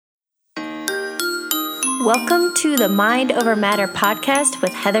Welcome to the Mind Over Matter podcast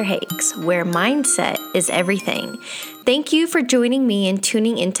with Heather Hakes, where mindset is everything. Thank you for joining me and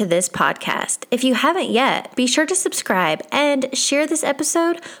tuning into this podcast. If you haven't yet, be sure to subscribe and share this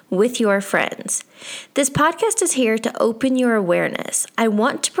episode with your friends. This podcast is here to open your awareness. I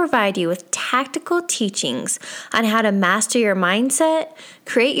want to provide you with tactical teachings on how to master your mindset,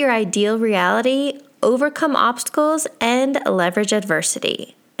 create your ideal reality, overcome obstacles, and leverage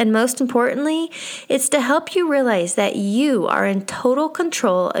adversity. And most importantly, it's to help you realize that you are in total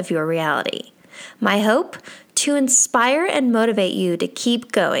control of your reality. My hope? To inspire and motivate you to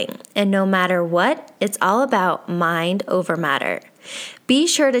keep going. And no matter what, it's all about mind over matter. Be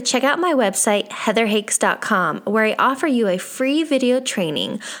sure to check out my website, heatherhakes.com, where I offer you a free video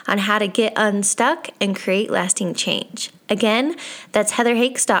training on how to get unstuck and create lasting change. Again, that's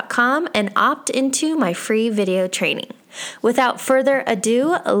heatherhakes.com and opt into my free video training. Without further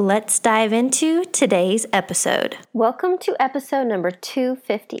ado, let's dive into today's episode. Welcome to episode number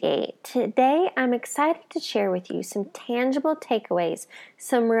 258. Today, I'm excited to share with you some tangible takeaways,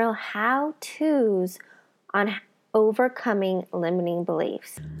 some real how-tos on overcoming limiting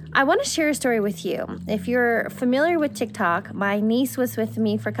beliefs. I want to share a story with you. If you're familiar with TikTok, my niece was with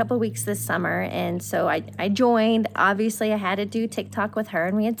me for a couple weeks this summer, and so I joined. Obviously, I had to do TikTok with her,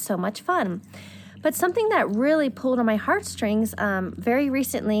 and we had so much fun. But something that really pulled on my heartstrings, very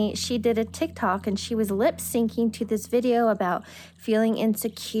recently, she did a TikTok and she was lip syncing to this video about feeling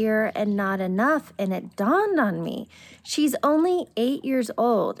insecure and not enough. And it dawned on me, she's only 8 years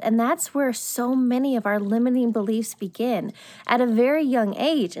old. And that's where so many of our limiting beliefs begin at a very young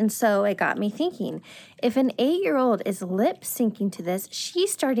age. And so it got me thinking, if an 8-year-old is lip syncing to this,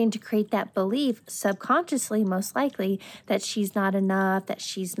 she's starting to create that belief subconsciously, most likely, that she's not enough, that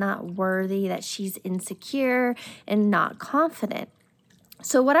she's not worthy, that she's insecure and not confident.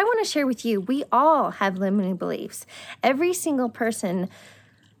 So what I want to share with you, we all have limiting beliefs. Every single person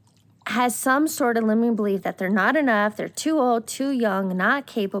has some sort of limiting belief that they're not enough, they're too old, too young, not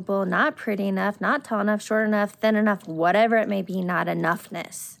capable, not pretty enough, not tall enough, short enough, thin enough, whatever it may be, not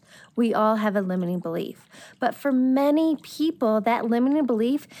enoughness. We all have a limiting belief. But for many people, that limiting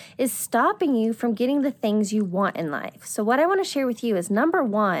belief is stopping you from getting the things you want in life. So what I want to share with you is, number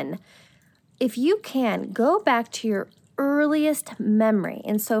one, if you can, go back to your earliest memory.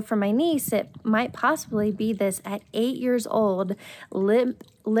 And so for my niece, it might possibly be this at 8 years old, lip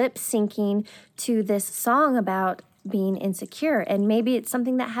syncing to this song about being insecure. And maybe it's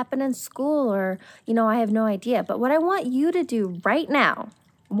something that happened in school or, I have no idea. But what I want you to do right now,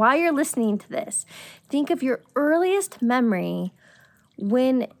 while you're listening to this, think of your earliest memory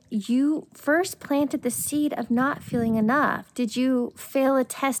when you first planted the seed of not feeling enough. Did you fail a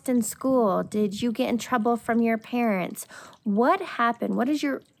test in school? Did you get in trouble from your parents? What happened? What is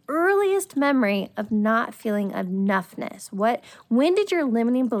your earliest memory of not feeling enoughness? When did your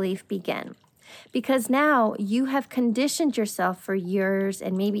limiting belief begin? Because now you have conditioned yourself for years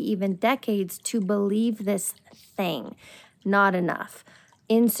and maybe even decades to believe this thing, not enough,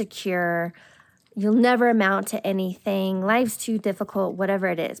 insecure, you'll never amount to anything, life's too difficult, whatever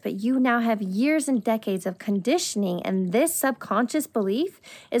it is. But you now have years and decades of conditioning, and this subconscious belief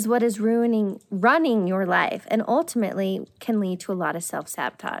is what is running your life and ultimately can lead to a lot of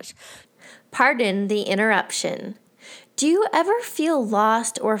self-sabotage. Pardon the interruption. Do you ever feel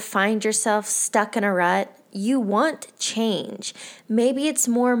lost or find yourself stuck in a rut? You want change. Maybe it's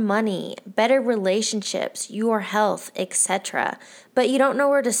more money, better relationships, your health, etc. But you don't know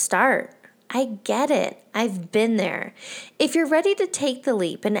where to start. I get it. I've been there. If you're ready to take the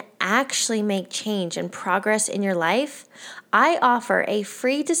leap and actually make change and progress in your life, I offer a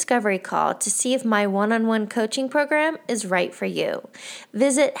free discovery call to see if my one-on-one coaching program is right for you.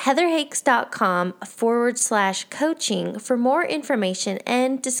 Visit heatherhakes.com/coaching for more information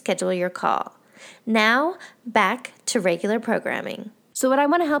and to schedule your call. Now, back to regular programming. So what I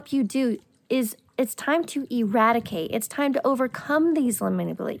want to help you do is it's time to eradicate. It's time to overcome these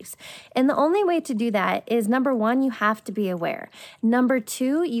limiting beliefs. And the only way to do that is, number one, you have to be aware. Number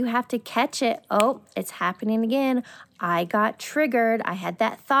two, you have to catch it. Oh, it's happening again. I got triggered. I had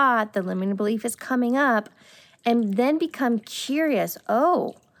that thought. The limiting belief is coming up. And then become curious.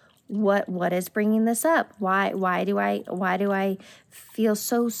 Oh, what is bringing this up? Why do I feel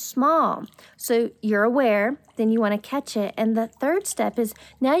so small? So you're aware, then you want to catch it. And the third step is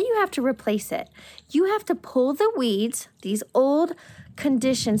now you have to replace it. You have to pull the weeds, these old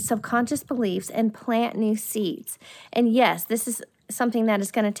conditioned subconscious beliefs, and plant new seeds. And yes, this is something that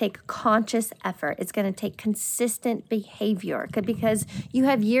is going to take conscious effort. It's going to take consistent behavior because you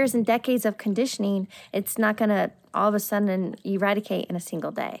have years and decades of conditioning. It's not going to all of a sudden eradicate in a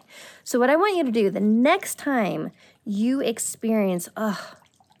single day. So what I want you to do the next time you experience,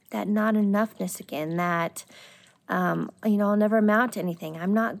 that not enoughness again, that, I'll never amount to anything.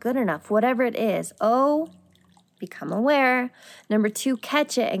 I'm not good enough, whatever it is. Become aware. Number 2,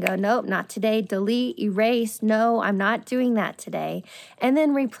 catch it and go, nope, not today. Delete, erase. No, I'm not doing that today. And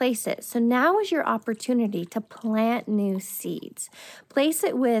then replace it. So now is your opportunity to plant new seeds. Place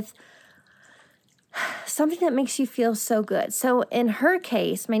it with something that makes you feel so good. So in her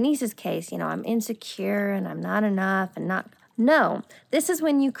case, my niece's case, I'm insecure and I'm not enough and not. No, this is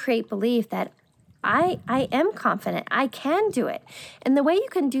when you create belief that I am confident. I can do it. And the way you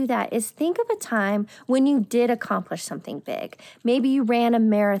can do that is think of a time when you did accomplish something big. Maybe you ran a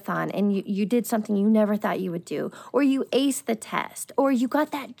marathon and you did something you never thought you would do, or you aced the test, or you got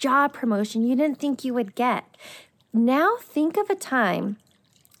that job promotion you didn't think you would get. Now think of a time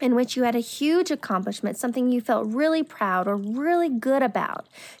in which you had a huge accomplishment, something you felt really proud or really good about.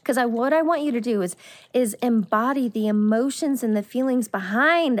 Because what I want you to do is embody the emotions and the feelings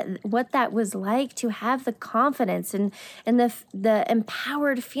behind what that was like to have the confidence and the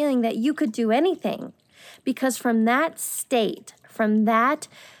empowered feeling that you could do anything. Because from that state, from that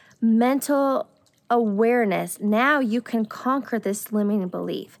mental awareness, now you can conquer this limiting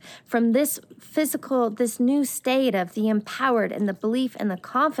belief. From this new state of the empowered and the belief and the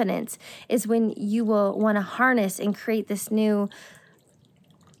confidence is when you will want to harness and create this new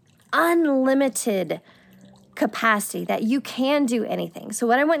unlimited capacity that you can do anything. So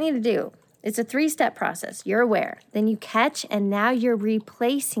what I want you to do, it's a 3-step process. You're aware, then you catch, and now you're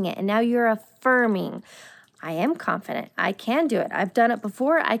replacing it, and now you're affirming, I am confident. I can do it. I've done it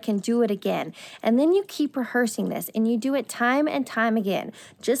before. I can do it again. And then you keep rehearsing this and you do it time and time again.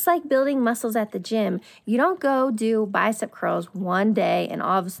 Just like building muscles at the gym, you don't go do bicep curls one day and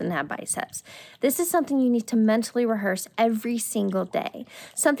all of a sudden have biceps. This is something you need to mentally rehearse every single day.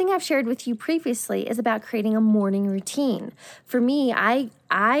 Something I've shared with you previously is about creating a morning routine. For me,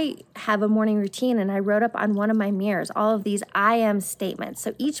 I have a morning routine, and I wrote up on one of my mirrors all of these I am statements.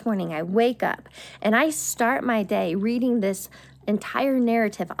 So each morning I wake up and I start my day reading this entire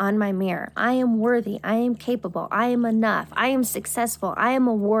narrative on my mirror. I am worthy. I am capable. I am enough. I am successful. I am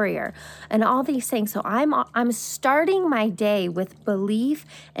a warrior, and all these things. So I'm starting my day with belief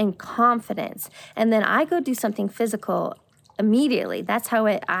and confidence, and then I go do something physical immediately. That's how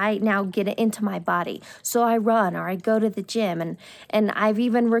I now get it into my body. So I run or I go to the gym, and I've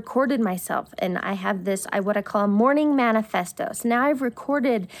even recorded myself, and I have this, what I call a morning manifesto. So now I've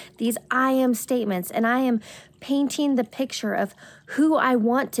recorded these I am statements, and I am painting the picture of who I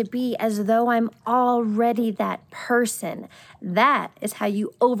want to be as though I'm already that person. That is how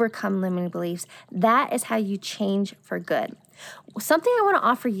you overcome limiting beliefs. That is how you change for good. Something I want to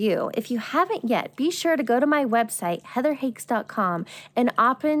offer you, if you haven't yet, be sure to go to my website, heatherhakes.com, and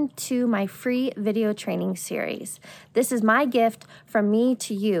opt into my free video training series. This is my gift from me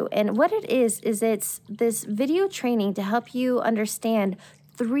to you. And what it is it's this video training to help you understand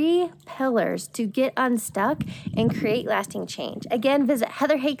 3 pillars to get unstuck and create lasting change. Again, visit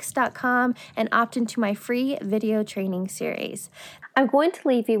heatherhakes.com and opt into my free video training series. I'm going to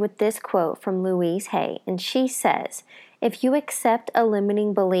leave you with this quote from Louise Hay, and she says, "If you accept a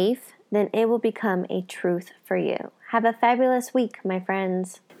limiting belief, then it will become a truth for you." Have a fabulous week, my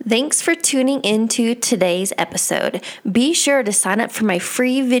friends. Thanks for tuning into today's episode. Be sure to sign up for my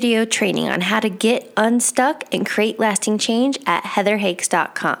free video training on how to get unstuck and create lasting change at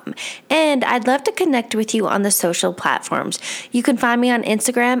heatherhakes.com. And I'd love to connect with you on the social platforms. You can find me on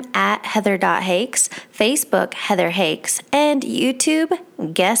Instagram at heather.hakes, Facebook Heather Hakes, and YouTube,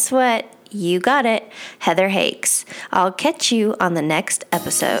 guess what? You got it, Heather Hakes. I'll catch you on the next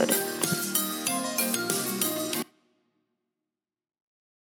episode.